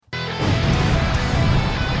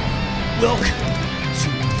Welcome to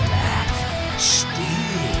Black Steel.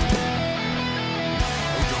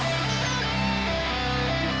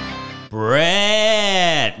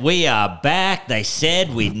 Brett, we are back. They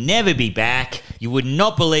said we'd never be back. You would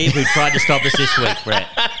not believe who tried to stop us this week, Brett.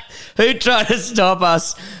 Who tried to stop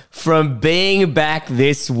us from being back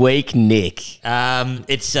this week, Nick?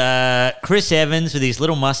 It's Chris Evans with his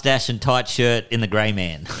little mustache and tight shirt in The Grey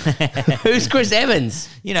Man. Who's Chris Evans?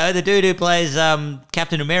 You know, the dude who plays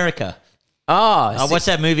Captain America. Oh, What's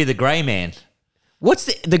that movie, The Grey Man? What's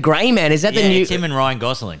the Grey Man? Is that the new? It's him and Ryan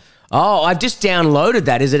Gosling. Oh, I've just downloaded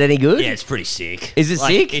that. Is it any good? Yeah, it's pretty sick. Is it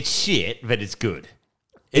sick? It's shit, but it's good.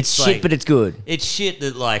 It's shit, but it's good. It's shit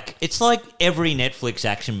that it's like every Netflix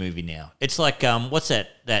action movie now. It's like what's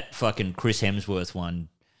that fucking Chris Hemsworth one?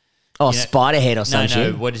 Oh, Spiderhead or some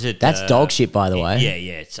shit. No, what is it? That's dog shit, by the way.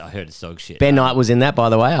 Yeah. I heard it's dog shit. Ben Knight was in that, by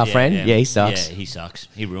the way, our friend. Yeah, he sucks. Yeah, he sucks.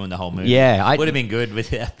 He ruined the whole movie. Yeah, would have been good with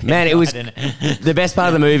that. Man, it was the best part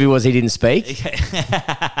of the movie was he didn't speak.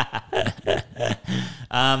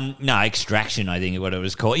 No, Extraction, I think is what it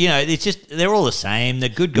was called. You know, it's just they're all the same. The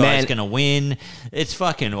good guy's going to win. It's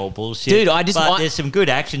fucking all bullshit. Dude, but there's some good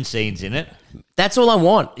action scenes in it. That's all I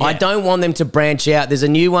want. Yeah. I don't want them to branch out. There's a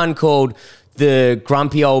new one called The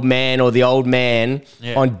Grumpy Old Man or The Old Man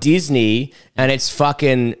on Disney, and it's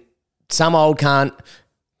fucking some old cunt,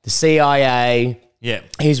 the CIA. Yeah.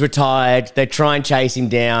 He's retired. They try and chase him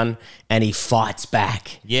down, and he fights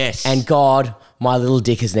back. Yes. And God, my little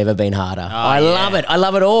dick has never been harder. I love it. I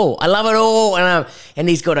love it all. I love it all. And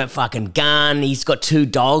he's got a fucking gun. He's got 2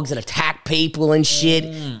 dogs that attack people and shit.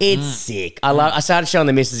 It's sick. I started showing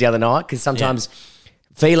the missus the other night because sometimes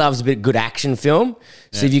Fee loves a bit good action film.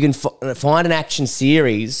 So if you can find an action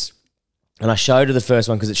series, and I showed her the first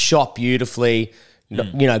one because it's shot beautifully,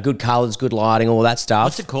 you know, good colours, good lighting, all that stuff.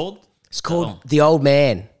 What's it called? It's called The Old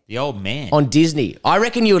Man. The Old Man. On Disney. I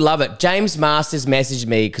reckon you would love it. James Masters messaged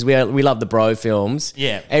me because we love the bro films.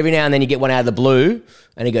 Yeah. Every now and then you get one out of the blue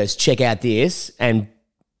and he goes, check out this. And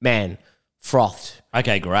man, Froth.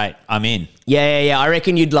 Okay, great. I'm in. Yeah. I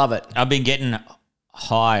reckon you'd love it. I've been getting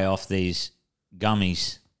high off these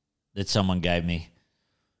gummies that someone gave me.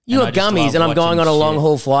 You got gummies and I'm going on a long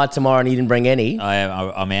haul flight tomorrow and you didn't bring any.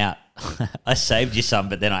 I'm out. I saved you some,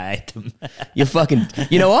 but then I ate them. You're fucking...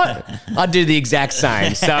 You know what? I'd do the exact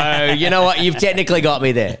same. So, you know what? You've technically got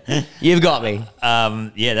me there. You've got me.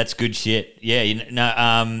 Yeah, that's good shit. Yeah,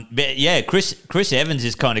 but yeah, Chris Evans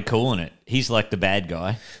is kind of cool in it. He's like the bad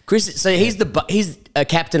guy. He's a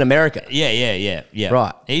Captain America. Yeah.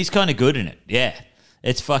 Right. He's kind of good in it. Yeah.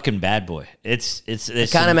 It's fucking Bad Boy. There's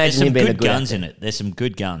imagine some him being good a good guns actor. in it. There's some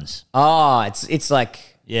good guns. Oh, it's like...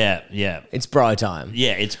 Yeah. It's bro time.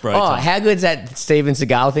 Yeah, it's bro Oh, time. how good's that Steven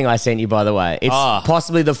Segall thing I sent you, by the way? It's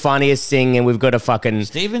possibly the funniest thing, and we've got a fucking...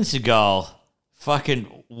 Steven Segall, fucking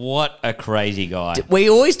what a crazy guy. We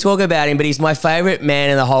always talk about him, but he's my favourite man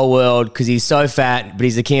in the whole world because he's so fat, but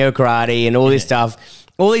he's the king of karate and all this stuff.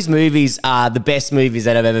 All these movies are the best movies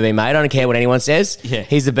that have ever been made. I don't care what anyone says. Yeah.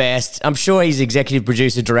 He's the best. I'm sure he's executive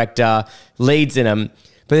producer, director, leads in them.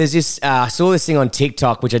 But there's this... I saw this thing on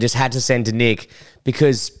TikTok, which I just had to send to Nick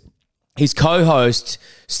because... His co-host,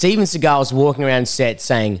 Steven Seagal's walking around set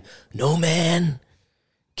saying, no man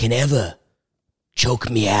can ever choke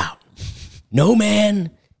me out. No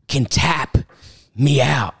man can tap me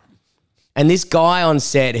out. And this guy on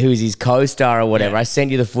set who's his co-star or whatever, I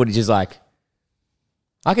sent you the footage, is like,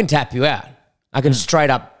 I can tap you out. I can straight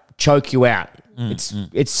up choke you out.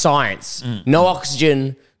 It's science. No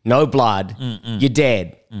oxygen, no blood. You're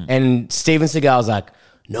dead. And Steven Seagal's like,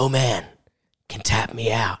 no man can tap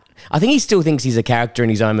me out. I think he still thinks he's a character in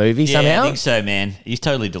his own movie somehow. I think so, man. He's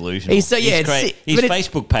totally delusional. He's great. His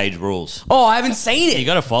Facebook page rules. Oh, I haven't seen it. You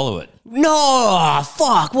got to follow it. No,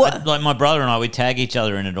 fuck. What? Like my brother and I, we tag each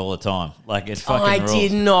other in it all the time. Like it's fucking rules. I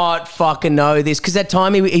did not fucking know this because that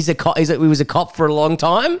time he was a cop for a long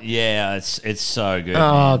time. Yeah, it's so good.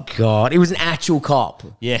 Oh, man. God. He was an actual cop.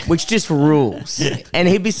 Yeah. Which just rules. And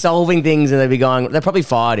he'd be solving things and they'd be going, they probably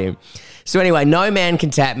fired him. So anyway, no man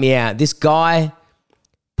can tap me out. This guy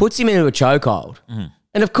puts him into a chokehold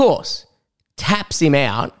and, of course, taps him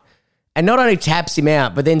out. And not only taps him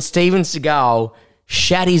out, but then Steven Seagal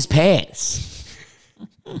shat his pants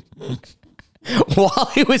while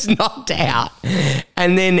he was knocked out.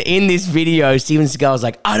 And then in this video, Steven Seagal was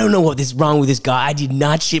like, I don't know what is wrong with this guy. I did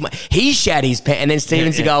not shit He shat his pants. And then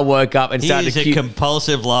Steven Seagal woke up and started He's a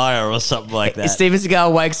compulsive liar or something like that. Steven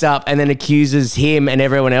Seagal wakes up and then accuses him and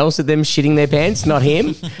everyone else of them shitting their pants, not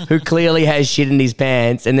him, who clearly has shit in his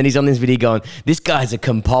pants. And then he's on this video going, this guy's a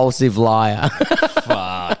compulsive liar.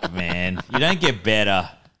 Fuck, man. You don't get better.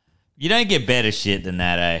 You don't get better shit than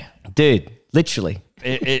that, eh? Dude, literally.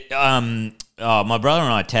 My brother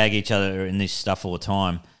and I tag each other in this stuff all the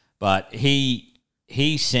time, but he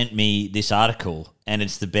sent me this article, and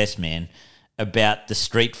it's the best, man, about the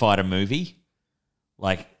Street Fighter movie,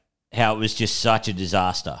 like how it was just such a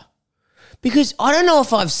disaster. Because I don't know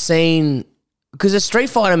if I've seen, because the Street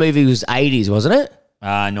Fighter movie was 80s, wasn't it?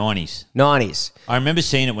 90s. 90s. I remember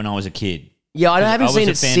seeing it when I was a kid. Yeah, I haven't seen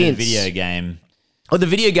it since. I was a fan of the video game. Oh, the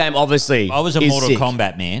video game, obviously. I was a Mortal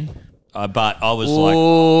Kombat man, but I was like,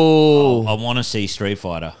 I want to see Street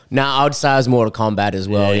Fighter. No, I would say I was Mortal Kombat as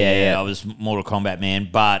well. Yeah. I was Mortal Kombat man,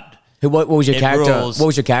 but what was your character? What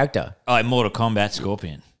was your character? Mortal Kombat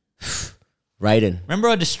Scorpion. Raiden. Remember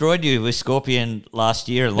I destroyed you with Scorpion last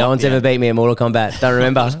year? No one's ever beat me in Mortal Kombat. Don't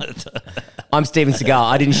remember. I'm Steven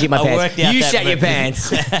Segall. I didn't shit my pants. You shat your pants.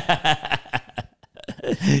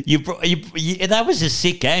 That was a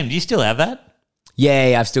sick game. Do you still have that?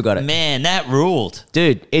 Yeah, I've still got it. Man, that ruled.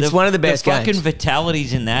 Dude, it's one of the best games. The fucking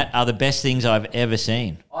fatalities in that are the best things I've ever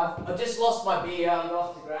seen. I've just lost my beer. I'm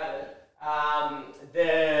off to grab it.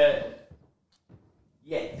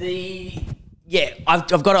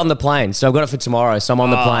 I've got it on the plane, so I've got it for tomorrow. So I'm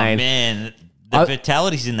on the plane. Man, the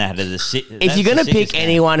fatalities in that are the sick. If you're going to pick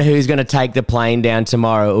anyone who's going to take the plane down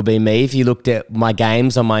tomorrow, it will be me. If you looked at my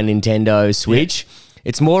games on my Nintendo Switch,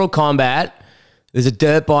 it's Mortal Kombat. There's a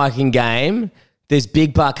dirt biking game. There's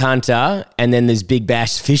Big Buck Hunter, and then there's Big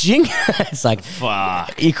Bash Fishing. It's like,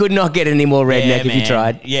 fuck. You could not get any more redneck if you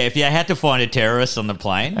tried. Yeah, if you had to find a terrorist on the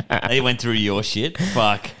plane, they went through your shit.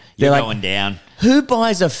 Fuck, you're going down. Who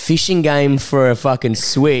buys a fishing game for a fucking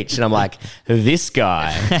Switch? And I'm like, this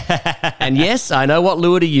guy. And yes, I know what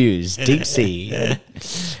lure to use. Deep sea.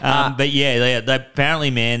 But yeah, they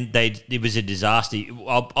apparently, man, it was a disaster.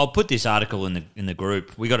 I'll put this article in the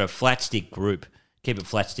group. We got a flat stick group. Keep it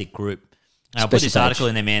flat stick group. I'll put this article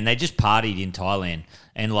in there, man. They just partied in Thailand,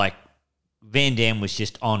 and like Van Damme was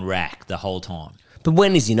just on rack the whole time. But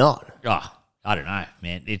when is he not? Oh, I don't know,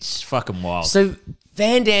 man. It's fucking wild. So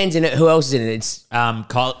Van Damme's in it. Who else is in it? It's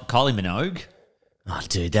Kylie Minogue. Oh,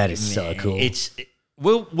 dude, that is so cool.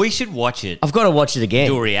 We should watch it. I've got to watch it again.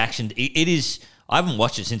 Do a reaction. It is. I haven't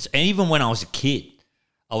watched it since, and even when I was a kid,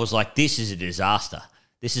 I was like, "This is a disaster.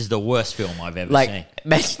 This is the worst film I've ever seen."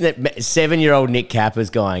 Imagine that 7-year-old Nick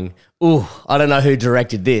Capper's going, "Ooh, I don't know who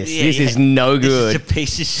directed this. This is no good. This is a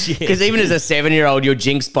piece of shit." Because even as a 7-year-old, you're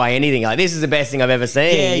jinxed by anything. Like, this is the best thing I've ever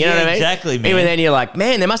seen. Yeah, you know what I mean? Exactly, man. Even then, you're like,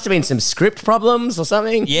 man, there must have been some script problems or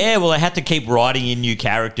something. Yeah, well, they had to keep writing in new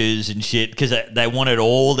characters and shit because they wanted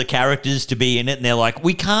all the characters to be in it, and they're like,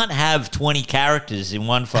 we can't have 20 characters in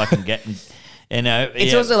one fucking game. You know,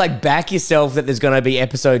 it's also like back yourself that there's going to be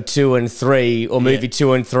episode 2 and 3 or movie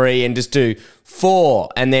 2 and 3 and just do 4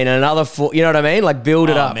 and then another 4. You know what I mean? Like build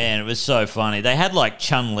it up. Oh man, it was so funny. They had like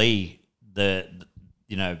Chun-Li, and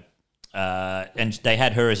they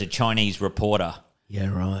had her as a Chinese reporter. Yeah,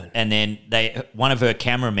 right. And then one of her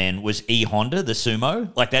cameramen was E Honda, the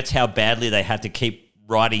sumo. Like that's how badly they had to keep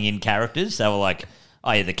writing in characters. They were like,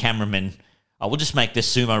 oh yeah, the cameraman. I will just make the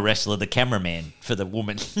sumo wrestler the cameraman for the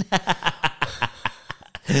woman.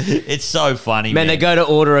 It's so funny, man. They go to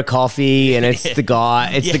order a coffee and it's the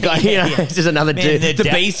guy. It's the guy. It's just another dude, the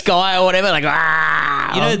beast guy or whatever. Like,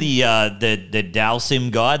 you know the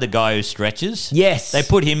Dalsim guy, the guy who stretches. Yes, they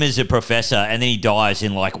put him as a professor, and then he dies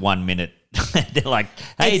in like 1 minute. They're like,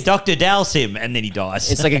 "Hey, Dr. Dalsim," and then he dies.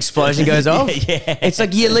 It's like explosion goes off. Yeah. It's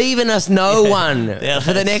like you're leaving us no one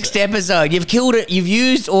for the next episode. You've killed it. You've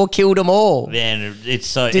used or killed them all. Man, it's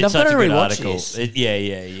so. Dude, it's I've such got a to good rewatch article. this.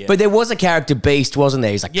 Yeah. But there was a character Beast, wasn't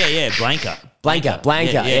there? He's like, Blanca.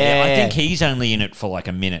 Yeah. I think he's only in it for like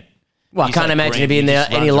a minute. Well, I can't imagine him being there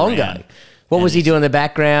any longer. Around. What was he doing in the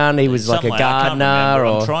background? He was like a gardener.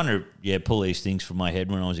 I'm trying to pull these things from my head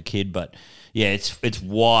when I was a kid, but. Yeah, it's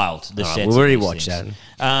wild. The sets. We'll already watched that.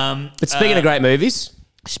 But speaking of great movies.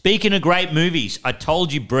 Speaking of great movies, I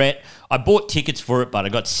told you, Brett, I bought tickets for it, but I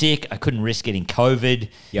got sick. I couldn't risk getting COVID.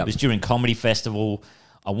 It was during Comedy Festival.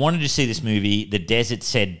 I wanted to see this movie, The Desert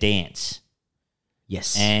Said Dance.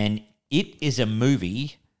 Yes. And it is a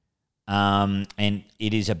movie, and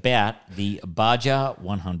it is about the Baja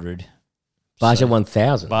 100. Baja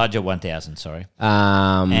 1000. Baja 1000, sorry.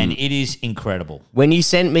 And it is incredible. When you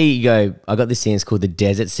sent me, you go, I got this thing, it's called The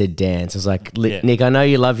Desert Said Dance. I was like, Nick, I know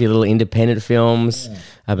you love your little independent films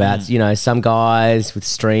about, some guys with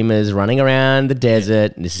streamers running around the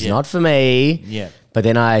desert. This is not for me. Yeah. But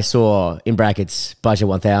then I saw, in brackets, Baja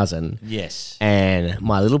 1000. Yes. And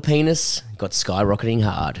my little penis got skyrocketing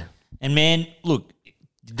hard. And man, look.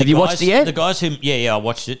 Have you watched it yet? The guys who, I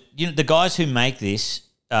watched it. The guys who make this,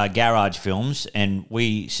 Garage Films, and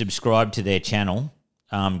we subscribe to their channel.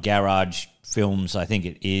 Garage Films, I think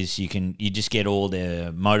it is. You just get all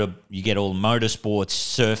the motorsports,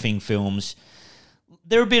 surfing films.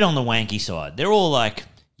 They're a bit on the wanky side. They're all like,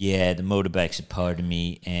 yeah, the motorbike's a part of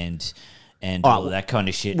me and all that kind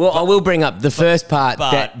of shit. Well, I will bring up the first part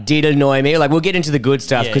that did annoy me. Like, we'll get into the good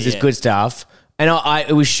stuff because it's good stuff. And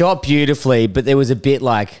it was shot beautifully, but there was a bit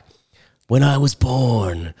like, when I was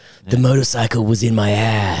born, the motorcycle was in my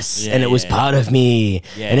ass and it was part of me.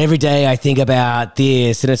 Yeah. And every day I think about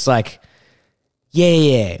this. And it's like,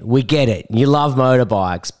 we get it. You love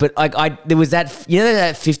motorbikes. But like there was that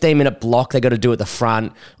 15-minute block they got to do at the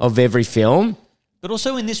front of every film. But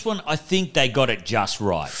also in this one, I think they got it just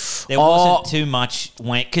right. There wasn't too much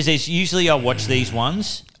wank. Because there's usually I watch these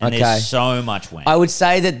ones and there's so much wank. I would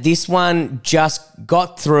say that this one just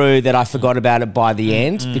got through that I forgot about it by the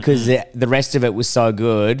end because the rest of it was so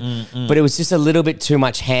good. But it was just a little bit too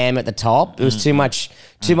much ham at the top. It was too much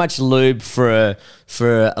lube for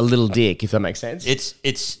a little dick, if that makes sense.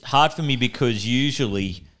 It's hard for me because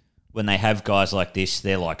usually when they have guys like this,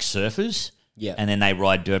 they're like surfers. Yeah. And then they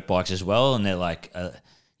ride dirt bikes as well, and they're like,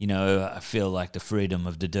 I feel like the freedom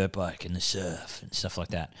of the dirt bike and the surf and stuff like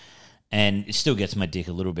that. And it still gets my dick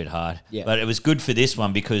a little bit hard. Yeah. But it was good for this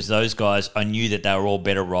one because those guys, I knew that they were all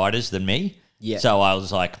better riders than me. Yeah. So I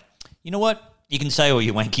was like, you know what? You can say all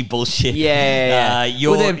your wanky bullshit. Yeah.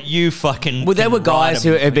 You fucking. Well, there were guys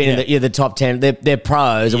who have been in the top 10. They're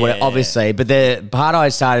pros or whatever, obviously. But the part I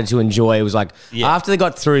started to enjoy was like after they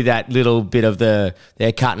got through that little bit of their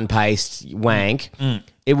cut and paste wank,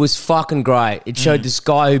 it was fucking great. It showed this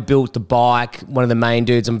guy who built the bike, one of the main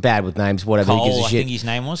dudes. I'm bad with names, whatever. Cole, he gives a shit. I think his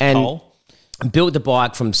name was Cole. Built the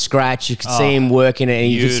bike from scratch. You could see him working it,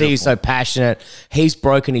 and you could see he's so passionate. He's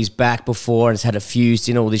broken his back before and has had it fused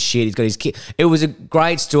in all this shit. He's got his kid. It was a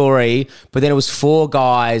great story, but then it was 4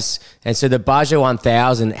 guys, and so the Peugeot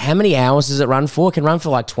 1000. How many hours does it run for? It can run for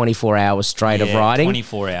like 24 hours straight of riding.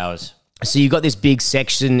 24 hours. So you got this big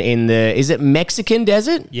section in is it Mexican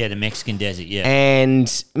desert? Yeah, the Mexican desert. Yeah,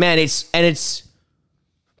 and man, it's.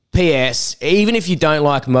 P.S. Even if you don't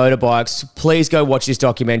like motorbikes, please go watch this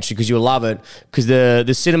documentary because you'll love it. Because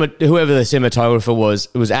whoever the cinematographer was,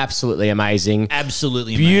 it was absolutely amazing.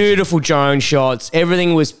 Absolutely beautiful drone shots.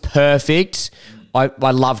 Everything was perfect.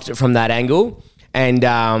 I loved it from that angle. And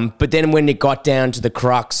but then when it got down to the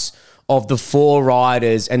crux of the 4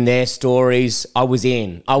 riders and their stories, I was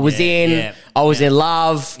in. I was in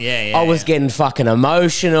love. I was getting fucking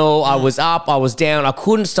emotional. I was up. I was down. I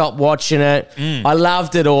couldn't stop watching it. I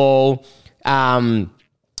loved it all.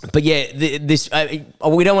 But yeah,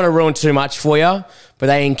 we don't want to ruin too much for you, but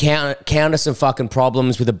they encounter some fucking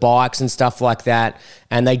problems with the bikes and stuff like that,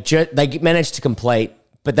 and they managed to complete,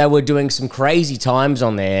 but they were doing some crazy times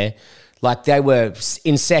on there. Like they were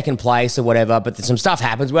in second place or whatever, but some stuff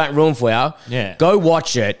happens. We won't ruin for you. Yeah. Go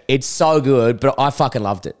watch it. It's so good, but I fucking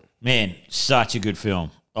loved it. Man, such a good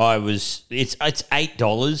film. It's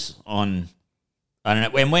 $8 on, I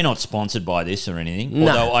don't know, and we're not sponsored by this or anything. No.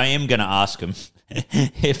 Although I am going to ask them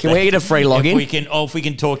can we get a free login? If we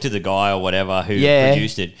can talk to the guy or whatever who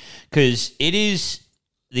produced it, because it is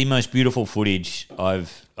the most beautiful footage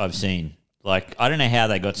I've seen. Like I don't know how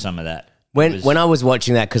they got some of that. When I was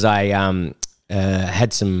watching that, because I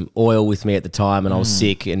had some oil with me at the time and I was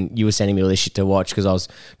sick, and you were sending me all this shit to watch because I was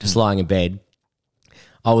just lying in bed.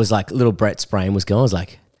 I was like, little Brett's brain was going. I was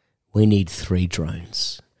like, we need 3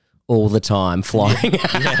 drones all the time flying.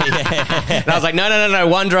 And I was like, no,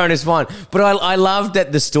 1 drone is fine. But I loved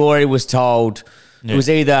that the story was told. Yeah. It was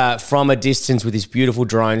either from a distance with these beautiful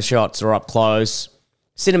drone shots or up close.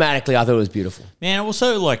 Cinematically, I thought it was beautiful. Man,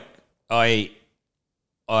 also like I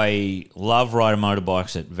love riding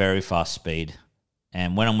motorbikes at very fast speed,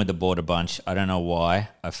 and when I'm with the Border Bunch, I don't know why,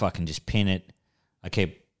 I fucking just pin it. I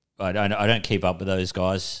don't keep up with those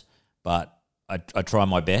guys, but I try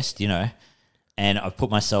my best, and I've put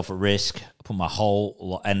myself at risk. I put my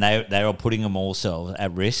whole and they are putting them all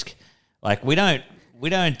at risk. Like we don't.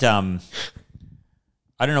 I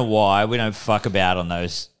don't know why we don't fuck about on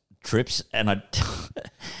those trips, and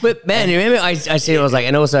But man, you remember I said I was like,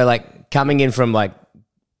 and also like coming in from like,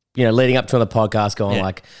 leading up to the podcast going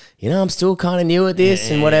like, I'm still kind of new at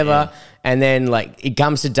this and whatever. Yeah. And then like it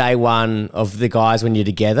comes to day 1 of the guys when you're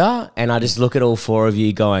together, and I just look at all 4 of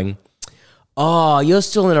you going, oh, you're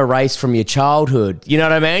still in a race from your childhood. You know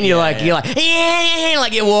what I mean? You're like,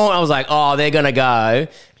 like you're warm. I was like, oh, they're going to go.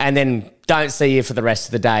 And then don't see you for the rest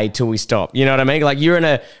of the day till we stop. You know what I mean? Like you're in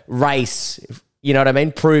a race, you know what I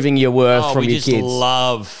mean? Proving your worth from your kids. We just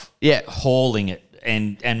love hauling it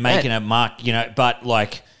and making a mark, but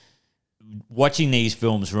like, watching these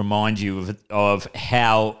films remind you of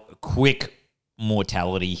how quick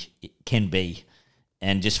mortality can be.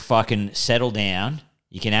 and just fucking settle down.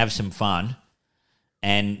 You can have some fun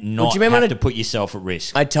and not do you remember have to put yourself at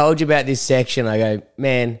risk. I told you about this section. I go,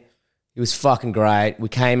 man, it was fucking great. We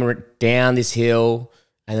came down this hill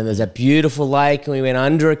and then there's a beautiful lake and we went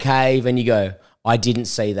under a cave and you go, I didn't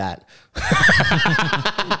see that.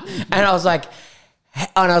 And I was like,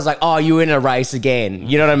 oh, you were in a race again.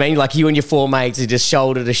 You know what I mean? Like you and your four mates are just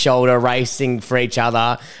shoulder to shoulder racing for each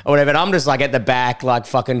other or whatever. And I'm just like at the back, like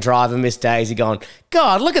fucking driving Miss Daisy going,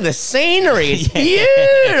 God, look at the scenery. It's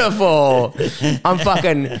beautiful. I'm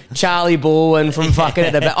fucking Charlie Baldwin from fucking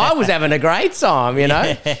at the back. I was having a great time, you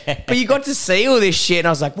know? But you got to see all this shit and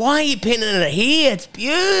I was like, why are you pinning it here? It's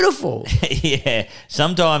beautiful. Yeah.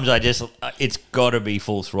 Sometimes it's got to be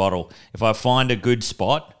full throttle. If I find a good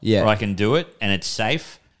spot where I can do it and it's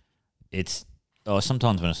safe,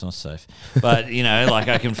 sometimes when it's not safe. But, you know, like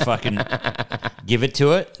I can fucking give it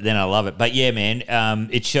to it, then I love it. But, yeah, man,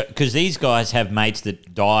 because these guys have mates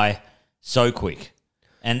that die so quick.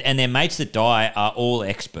 And their mates that die are all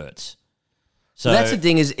experts. So that's the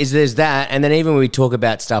thing is there's that. And then even when we talk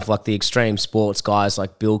about stuff like the extreme sports guys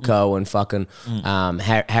like Bilko and fucking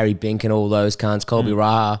Harry Bink and all those cunts, Colby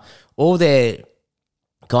Raha, all their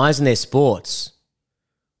guys in their sports,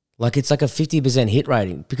 like it's like a 50% hit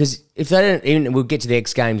rating because if they don't even, we'll get to the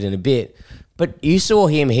X Games in a bit, but you saw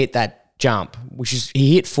him hit that jump, which is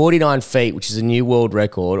he hit 49 feet, which is a new world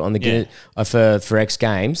record on the Guinness, for X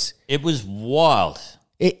Games. It was wild.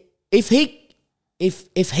 If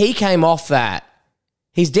he came off that,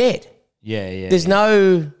 he's dead. Yeah. There's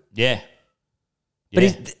no. Yeah.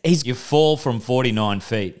 But he's you fall from 49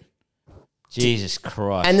 feet. Jesus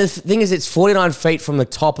Christ. And the thing is, it's 49 feet from the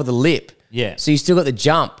top of the lip. Yeah. So you still got the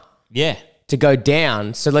jump. Yeah. To go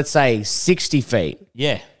down. So let's say 60 feet.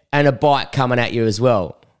 Yeah. And a bike coming at you as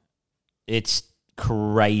well. It's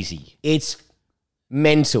crazy. It's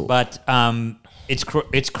mental. But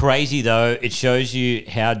it's crazy though. It shows you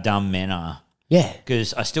how dumb men are. Yeah.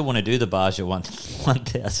 Because I still want to do the Baja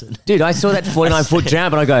 1000. Dude, I saw that 49-foot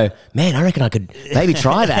jump and I go, man, I reckon I could maybe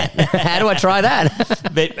try that. How do I try that?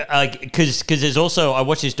 But because there's also, I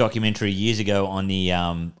watched this documentary years ago on the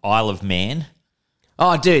Isle of Man.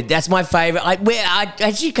 Oh, dude, that's my favourite. I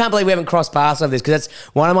actually can't believe we haven't crossed paths over this because that's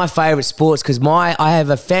one of my favourite sports because I have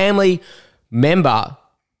a family member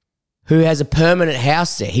who has a permanent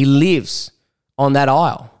house there. He lives on that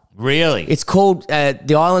isle. Really? It's called,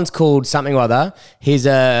 the island's called something or other. He's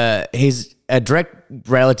a direct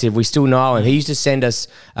relative. We still know him. He used to send us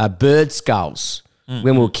bird skulls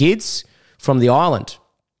when we were kids from the island,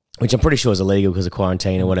 which I'm pretty sure is illegal because of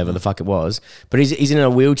quarantine or whatever the fuck it was. But he's in a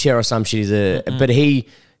wheelchair or some shit.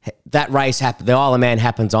 That race happened. The Isle of Man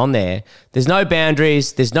happens on there. There's no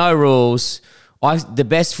boundaries. There's no rules. The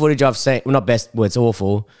best footage I've seen, well, not best, well, it's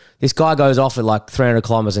awful. This guy goes off at like 300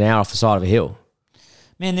 kilometers an hour off the side of a hill.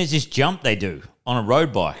 Man, there's this jump they do on a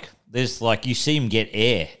road bike. There's like, you see him get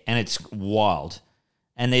air and it's wild.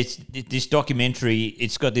 And there's this documentary,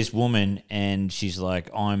 it's got this woman and she's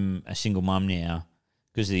like, I'm a single mum now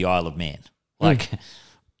because of the Isle of Man. Like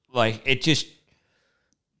it just,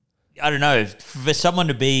 I don't know, for someone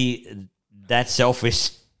to be that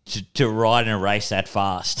selfish to ride in a race that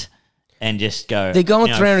fast and just go, they're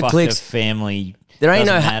going 300 fuck clicks. The family. There ain't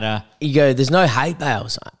doesn't no matter. You go, there's no hay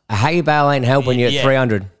bales. A hay bale ain't helping you at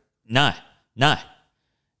 300. No. And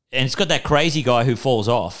it's got that crazy guy who falls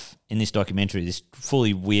off in this documentary, this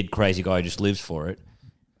fully weird crazy guy who just lives for it.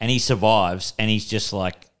 And he survives and he's just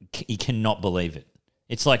like, he cannot believe it.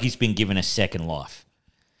 It's like he's been given a second life.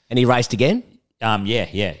 And he raced again? Yeah.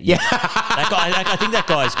 That guy, I think that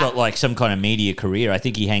guy's got like some kind of media career. I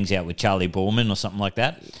think he hangs out with Charlie Baldwin or something like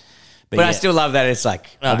that. But I still love that. It's like,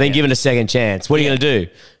 I've been given a second chance. What are you going to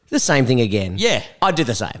do? The same thing again. Yeah. I'd do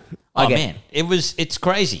the same. Man. It's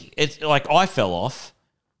crazy. It's like I fell off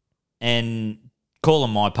and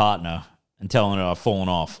calling my partner and telling her I've fallen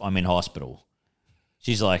off. I'm in hospital.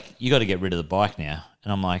 She's like, you got to get rid of the bike now.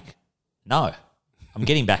 And I'm like, no, I'm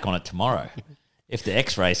getting back on it tomorrow. If the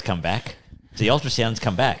x-rays come back, if the ultrasounds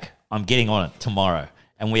come back, I'm getting on it tomorrow.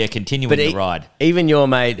 And we are continuing the ride. Even your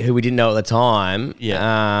mate, who we didn't know at the time,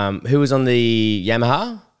 who was on the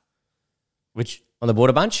Yamaha? Which? On the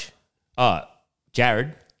Border Bunch? Oh,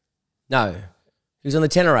 Jared? No. He was on the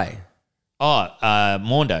Tenere. Oh,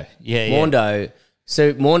 Maundo. Yeah. Maundo.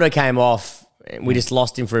 So Maundo came off. And we just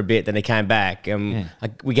lost him for a bit. Then he came back. And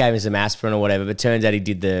we gave him some aspirin or whatever. But turns out he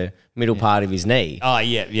did the middle part of his knee. Oh,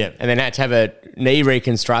 yeah. And then had to have a knee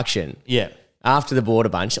reconstruction. Yeah. After the Border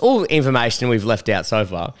Bunch, all information we've left out so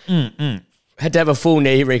far, had to have a full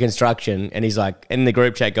knee reconstruction. And he's like, in the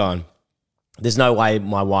group chat going, there's no way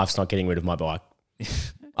my wife's not getting rid of my bike.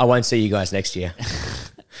 I won't see you guys next year.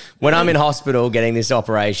 When I'm in hospital getting this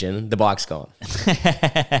operation, the bike's gone.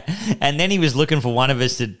 And then he was looking for one of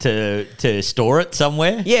us to store it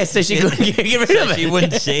somewhere. Yeah, so she couldn't get rid of it. She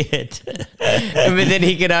wouldn't see it. But then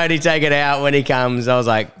he could only take it out when he comes. I was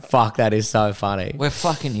like, fuck, that is so funny. We're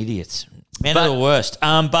fucking idiots. Men are the worst.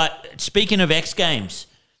 But speaking of X Games,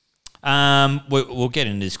 we'll get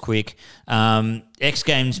into this quick. X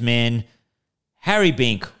Games, man, Harry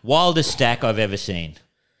Bink, wildest stack I've ever seen.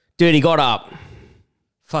 Dude, he got up.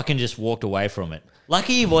 Fucking just walked away from it.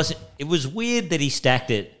 Lucky he wasn't. It was weird that he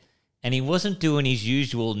stacked it and he wasn't doing his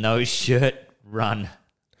usual no shirt run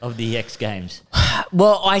of the X Games.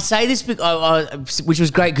 Well, I say this, which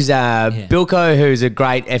was great because Bilko, who's a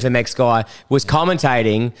great FMX guy, was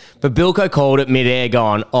commentating, but Bilko called it midair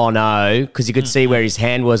going, oh no, because you could see where his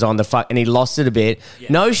hand was on the fuck, and he lost it a bit. Yeah.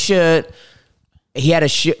 No shirt. He had a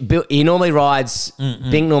shirt. He normally rides,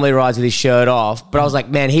 Bink normally rides with his shirt off, but I was like,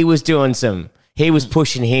 man, he was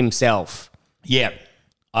pushing himself. Yeah.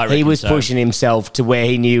 He was pushing himself to where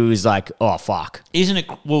he knew he was like, oh, fuck. Isn't it?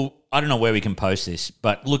 Well, I don't know where we can post this,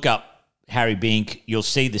 but look up Harry Bink. You'll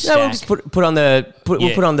see the stack. No, we'll just put on the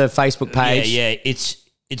we'll put on the Facebook page. Yeah. It's.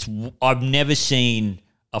 I've never seen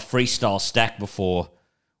a freestyle stack before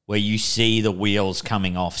where you see the wheels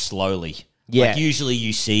coming off slowly. Yeah. Like usually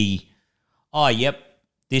you see, oh, yep,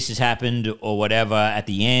 this has happened or whatever at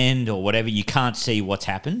the end or whatever. You can't see what's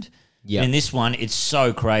happened. Yeah. In this one, it's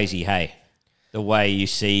so crazy. Hey. The way you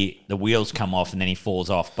see the wheels come off and then he falls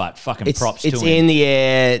off, but fucking props to him. It's in the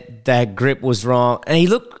air, the grip was wrong. And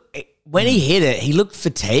when he hit it, he looked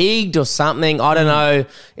fatigued or something. I don't know.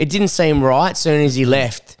 It didn't seem right as soon as he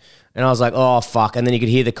left. And I was like, oh, fuck. And then you could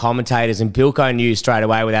hear the commentators and Bilko knew straight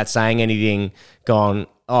away without saying anything, going,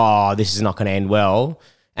 oh, this is not going to end well.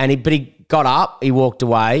 But he got up, he walked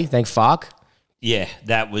away, thank fuck. Yeah,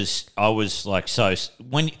 I was like, so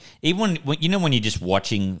when you're just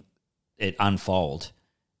watching it unfold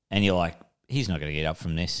and you're like, he's not going to get up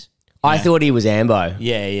from this. I thought he was Ambo.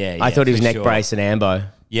 Yeah. I thought he was neck brace and Ambo.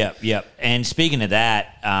 Yep. And speaking of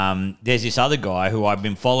that, there's this other guy who I've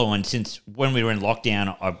been following since when we were in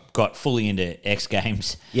lockdown. I got fully into X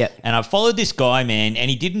Games. Yep. And I followed this guy, man, and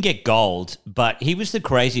he didn't get gold, but he was the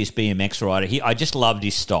craziest BMX rider. I just loved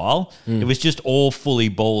his style. It was just all fully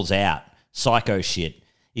balls out, psycho shit.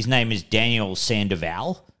 His name is Daniel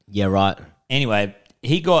Sandoval. Yeah, right. Anyway,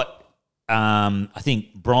 he got I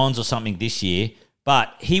think bronze or something this year,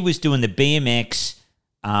 but he was doing the BMX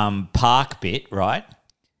park bit, right?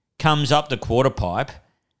 Comes up the quarter pipe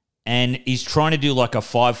and he's trying to do like a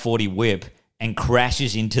 540 whip and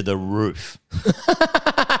crashes into the roof.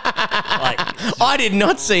 I did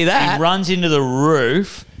not see that. He runs into the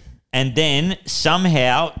roof and then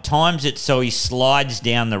somehow times it so he slides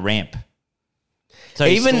down the ramp. So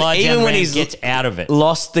even when he gets out of it,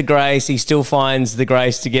 lost the grace, he still finds the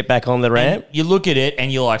grace to get back on the ramp. And you look at it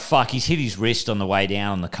and you're like, fuck, he's hit his wrist on the way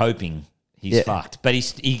down on the coping. He's fucked. But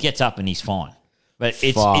he gets up and he's fine. But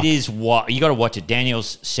it is what you got to watch it. Daniel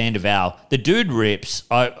Sandoval, the dude rips.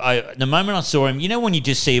 The moment I saw him, you know when you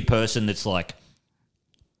just see a person that's like,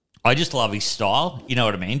 I just love his style. You know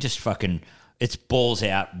what I mean? Just fucking, it's balls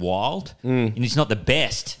out wild, and he's not the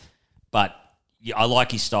best, but I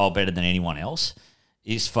like his style better than anyone else.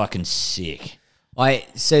 He's fucking sick.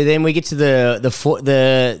 So then we get to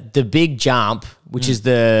the big jump, which is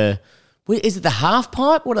is it the half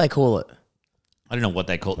pipe? What do they call it? I don't know what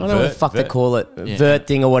they call it. I don't know what the fuck they call it. Vert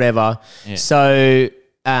thing or whatever. Yeah. So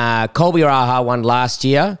Colby Raha won last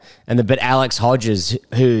year, but Alex Hodges,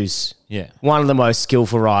 who's one of the most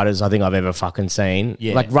skillful riders I think I've ever fucking seen.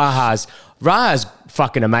 Yeah. Like Raha's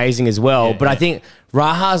fucking amazing as well, but I think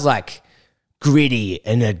Raha's like gritty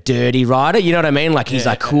and a dirty rider. You know what I mean? Like he's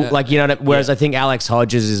like cool. Like, you know, whereas I think Alex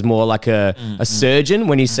Hodges is more like a surgeon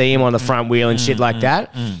when you see him on the front wheel and shit like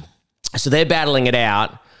that. So they're battling it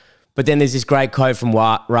out. But then there's this great quote from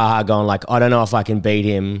Raha going like, I don't know if I can beat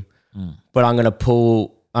him, but I'm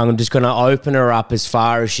just going to open her up as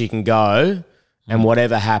far as she can go and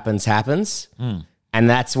whatever happens, happens. And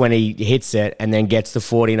that's when he hits it and then gets the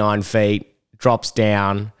 49 feet, drops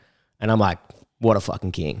down. And I'm like, what a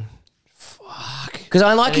fucking king. Because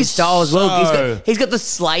I like his style as well. He's got the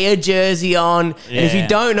Slayer jersey on. Yeah. And if you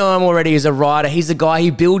don't know him already as a rider, he's the guy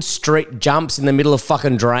who builds street jumps in the middle of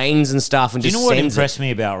fucking drains and stuff. And do you know what impressed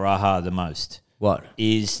me about Raha the most? What?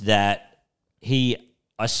 Is that I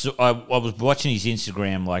was watching his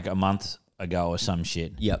Instagram like a month ago or some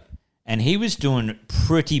shit. Yep. And he was doing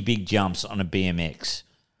pretty big jumps on a BMX,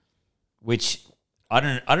 which I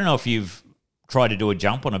don't know if you've tried to do a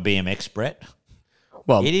jump on a BMX, Brett.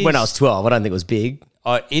 Well, when I was 12, I don't think it was big.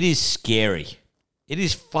 It is scary. It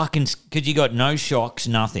is fucking, because you got no shocks,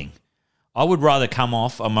 nothing. I would rather come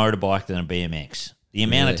off a motorbike than a BMX. The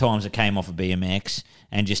amount of times I came off a BMX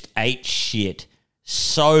and just ate shit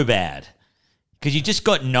so bad because you just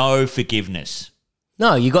got no forgiveness.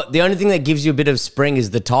 No, you got the only thing that gives you a bit of spring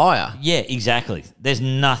is the tire. Yeah, exactly. There's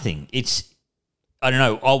nothing. It's, I don't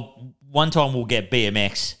know. One time we'll get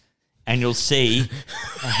BMX and you'll see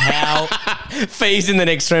how Fee's in the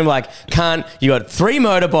next room like, you got 3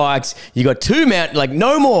 motorbikes, you got 2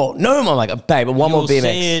 no more. I'm like, babe, one more BMX. You'll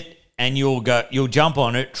see it and you'll jump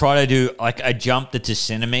on it, try to do like a jump that's a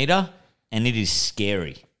centimetre, and it is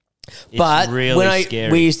scary. It's really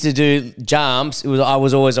scary. We used to do jumps, I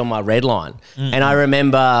was always on my red line. Mm-hmm. And I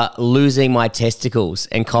remember losing my testicles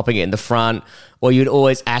and copping it in the front, or you'd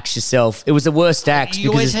always axe yourself. It was the worst axe. You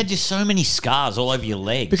always had just so many scars all over your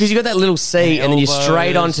legs. Because you got that little seat and then you're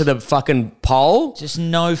straight onto the fucking pole. Just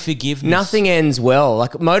no forgiveness. Nothing ends well.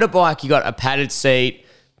 Like a motorbike, you got a padded seat,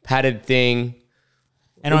 padded thing.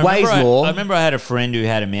 And it weighs more. I remember I had a friend who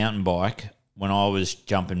had a mountain bike when I was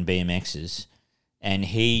jumping BMXs, and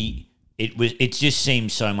it just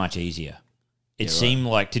seemed so much easier. It seemed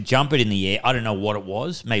like to jump it in the air. I don't know what it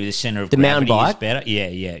was. Maybe the center of gravity is better.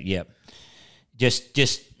 Yeah.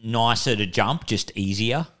 Just nicer to jump, just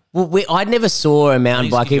easier. Well, I never saw a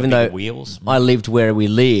mountain bike, even though wheels. I lived where we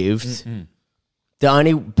lived. Mm-hmm. The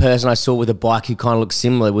only person I saw with a bike who kind of looked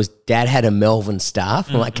similar was Dad had a Melvin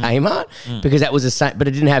Staff from like Kmart because that was the same, but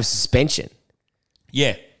it didn't have suspension.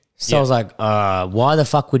 Yeah. So I was like, why the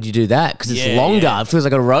fuck would you do that? Because it's longer. Yeah. It feels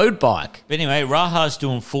like a road bike. But anyway, Raha's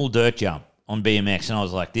doing full dirt jump on BMX, and I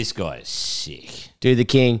was like, this guy is sick. Dude, the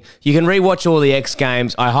king. You can rewatch all the X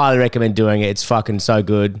Games. I highly recommend doing it. It's fucking so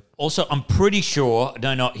good. Also, I'm pretty sure, I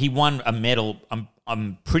don't know, he won a medal.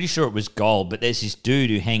 I'm pretty sure it was gold, but there's this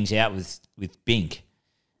dude who hangs out with Bink,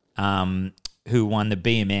 who won the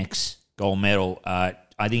BMX gold medal. I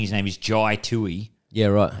think his name is Jai Tui. Yeah,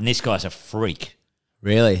 right. And this guy's a freak.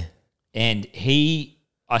 Really? And I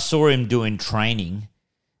saw him doing training,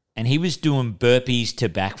 and he was doing burpees to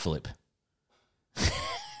backflip.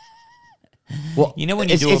 Well, you know when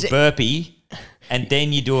you do a burpee and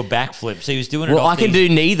then you do a backflip? So he was doing it. Well, I can do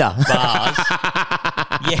neither. Bars.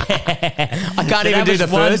 Yeah. I can't even do the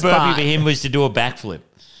first one part. burpee for him was to do a backflip.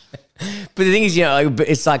 But the thing is,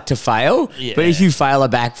 it's like to fail. Yeah. But if you fail a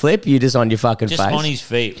backflip, you're just on your fucking face. Just on his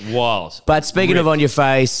feet. Wild. But speaking of on your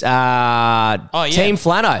face, Team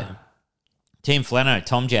Flano. Team Flano,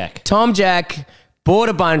 Tom Jack. Tom Jack,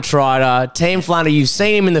 border bunch rider. Team Flano, you've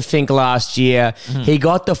seen him in the Fink last year. Mm-hmm. He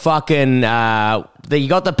got the fucking, he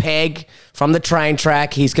got the peg from the train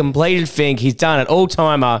track. He's completed Fink. He's done it.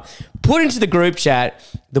 All-timer. Put into the group chat,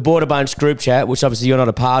 the border bunch group chat, which obviously you're not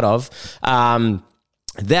a part of,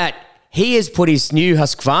 that he has put his new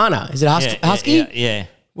Husqvarna. Is it Husky? Yeah.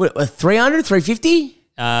 What, 300, 350?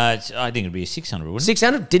 I think it'd be a 600, wouldn't it?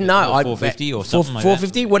 600? Didn't know. 450 or something like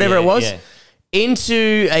 450, whatever it was. Yeah.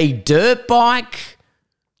 Into a dirt bike.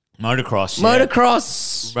 Motocross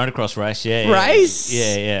race, Race?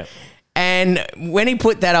 Yeah. And when he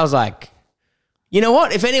put that, I was like, you know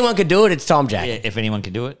what? If anyone could do it, it's Tom Jack. Yeah, if anyone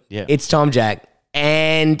could do it, yeah. It's Tom Jack.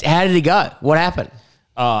 And how did he go? What happened?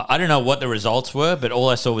 I don't know what the results were, but all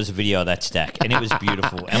I saw was a video of that stack, and it was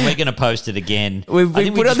beautiful. And we're going to post it again. We put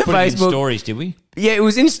it on the Facebook stories, did we? Yeah, it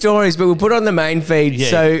was in stories, but we put it on the main feed. Yeah.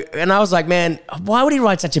 So, and I was like, man, why would he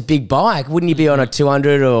ride such a big bike? Wouldn't you be on a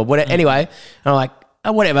 200 or whatever? Anyway, and I'm like,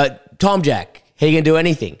 oh, whatever. Tom Jack, he can do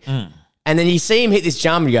anything. And then you see him hit this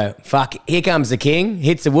jump, and you go, fuck, here comes the king.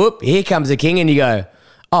 Hits a whoop, here comes the king, and you go,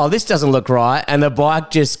 oh, this doesn't look right. And the bike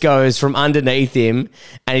just goes from underneath him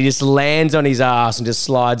and he just lands on his ass and just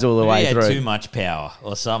slides all the way through. He had too much power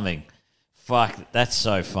or something. Fuck, that's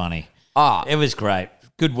so funny. Ah, it was great.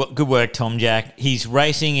 Good work, Tom Jack. He's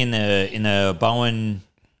racing in the Bowen.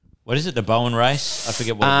 What is it? The Bowen race? I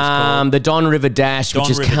forget what it was called. The Don River Dash,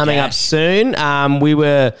 which is coming up soon.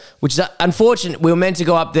 Which is unfortunate. We were meant to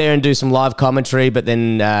go up there and do some live commentary, but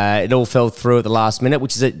then it all fell through at the last minute,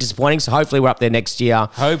 which is disappointing. So hopefully we're up there next year.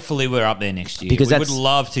 Because we would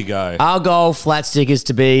love to go. Our goal, Flat Stick, is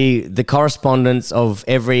to be the correspondents of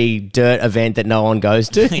every dirt event that no one goes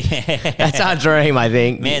to. Yeah. That's our dream, I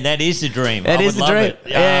think. Man, that is the dream. That is the dream.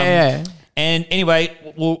 Yeah. And anyway,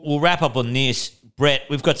 we'll wrap up on this. Brett,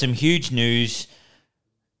 we've got some huge news.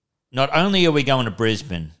 Not only are we going to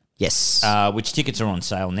Brisbane, yes, which tickets are on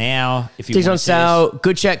sale now. If you tickets on sale,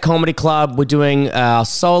 Good Chat Comedy Club. We're doing a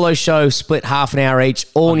solo show, split half an hour each,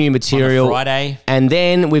 all new material. On a Friday. And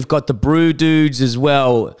then we've got the Brew Dudes as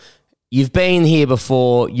well. You've been here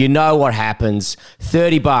before. You know what happens.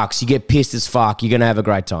 $30. You get pissed as fuck. You're going to have a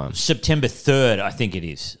great time. September 3rd, I think it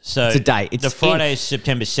is. So it's a date. The Friday is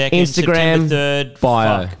September 2nd. Instagram, September 3rd.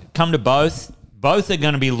 bio. Fuck. Come to both. Both are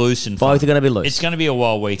going to be loose and fun. Both are going to be loose. It's going to be a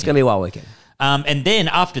wild weekend. It's going to be a wild weekend. And then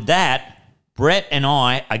after that, Brett and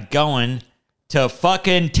I are going to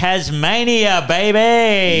fucking Tasmania,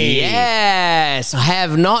 baby. Yes. I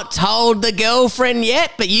have not told the girlfriend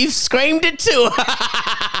yet, but you've screamed it to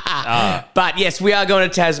her. But yes, we are going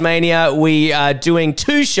to Tasmania. We are doing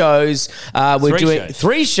 2 shows. We're doing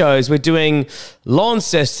 3 shows. We're doing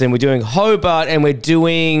Launceston, we're doing Hobart, and we're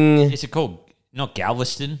doing... Is it called... Not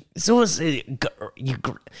Galveston? It's a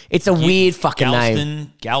weird fucking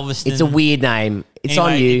name. Galveston. It's a weird name. It's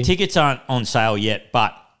anyway, on you. The tickets aren't on sale yet,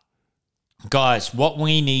 but guys, what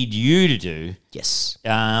we need you to do, yes,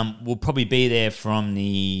 we'll probably be there from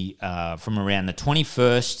around the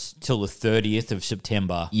 21st till the 30th of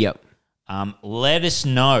September. Yep. Let us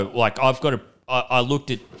know. Like I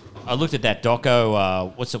looked at that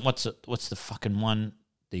doco. What's the fucking one?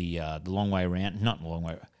 The long way around. Not the long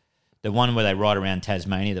way. The one where they ride around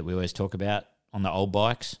Tasmania that we always talk about on the old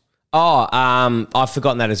bikes. Oh, I've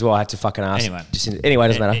forgotten that as well. I had to fucking ask. Anyway, it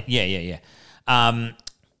doesn't matter. Yeah.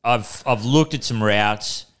 I've looked at some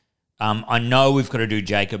routes. I know we've got to do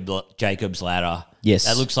Jacob's Ladder. Yes.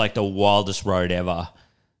 That looks like the wildest road ever.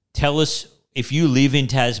 Tell us if you live in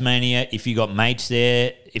Tasmania, if you got mates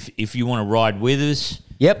there, if you want to ride with us.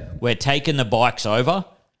 Yep. We're taking the bikes over.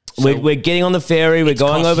 So we're getting on the ferry. We're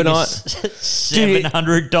going overnight.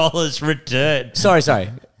 $700 return. Sorry.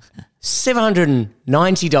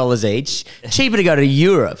 $790 each. Cheaper to go to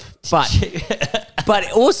Europe.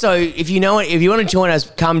 But also, if you want to join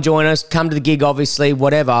us, come join us. Come to the gig, obviously,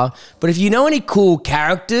 whatever. But if you know any cool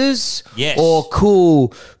characters or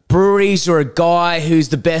cool breweries or a guy who's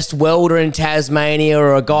the best welder in Tasmania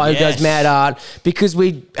or a guy who does mad art, because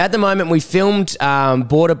at the moment we filmed our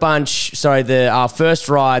first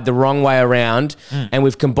ride the wrong way around and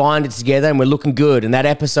we've combined it together and we're looking good, and that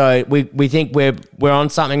episode we think we're on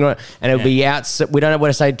something and it'll be out, so we don't know what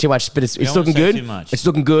to say too much, but it's looking good. It's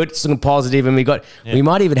looking good, it's looking positive, and we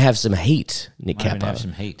might even have some heat, Nick Capo. Have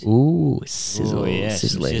some heat. Ooh, sizzle.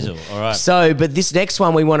 Sizzle. All right. So, but this next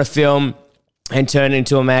one we want to film and turn it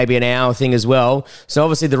into maybe an hour thing as well. So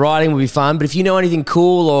obviously the riding will be fun, but if you know anything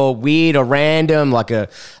cool or weird or random, like a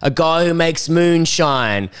guy who makes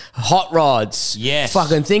moonshine, hot rods,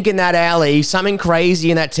 fucking think in that alley, something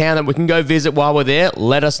crazy in that town that we can go visit while we're there,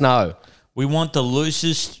 let us know. We want the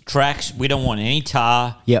loosest tracks. We don't want any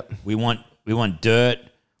tar. Yep. We want dirt.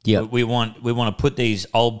 Yep. We want to put these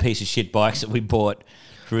old piece of shit bikes that we bought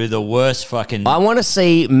through the worst fucking... I want to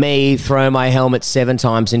see me throw my helmet 7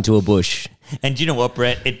 times into a bush. And do you know what,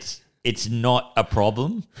 Brett? It's not a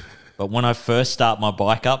problem, but when I first start my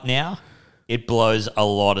bike up now, it blows a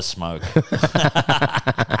lot of smoke.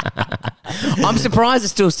 I'm surprised it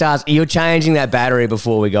still starts. You're changing that battery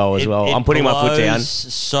before we go as well. I'm putting my foot down.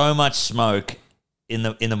 So much smoke in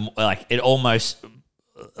the like it almost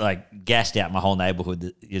like gassed out my whole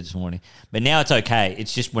neighborhood this morning. But now it's okay.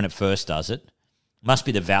 It's just when it first does it. Must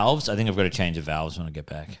be the valves. I think I've got to change the valves when I get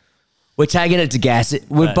back. We're taking it to gas it.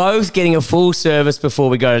 We're both getting a full service before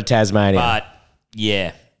we go to Tasmania. But,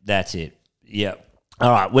 yeah, that's it. Yep.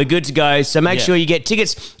 All right, we're good to go. So make sure you get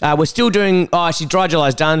tickets. We're still doing... Oh, actually, Dry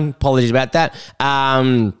July's done. Apologies about that.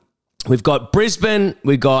 We've got Brisbane.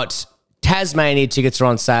 We've got Tasmania. Tickets are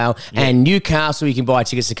on sale. Yep. And Newcastle, you can buy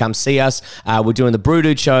tickets to come see us. We're doing the Brew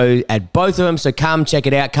Dude show at both of them. So come check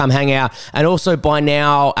it out. Come hang out. And also by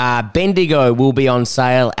now, Bendigo will be on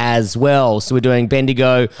sale as well. So we're doing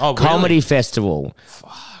Bendigo Comedy Festival.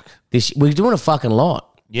 Fuck. We're doing a fucking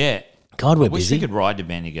lot. Yeah. God, we're busy. I wish busy. we could ride to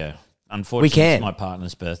Bendigo. Unfortunately, it's my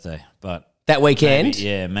partner's birthday. But that weekend?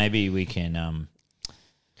 Maybe we can...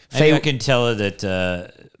 Maybe I can tell her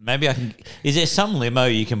that... maybe I can... Is there some limo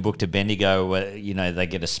you can book to Bendigo where, they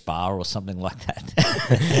get a spa or something like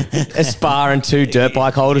that? A spa and 2 dirt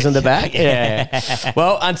bike holders in the back? Yeah.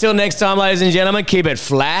 Well, until next time, ladies and gentlemen, keep it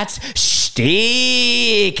flat,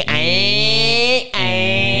 stick, and...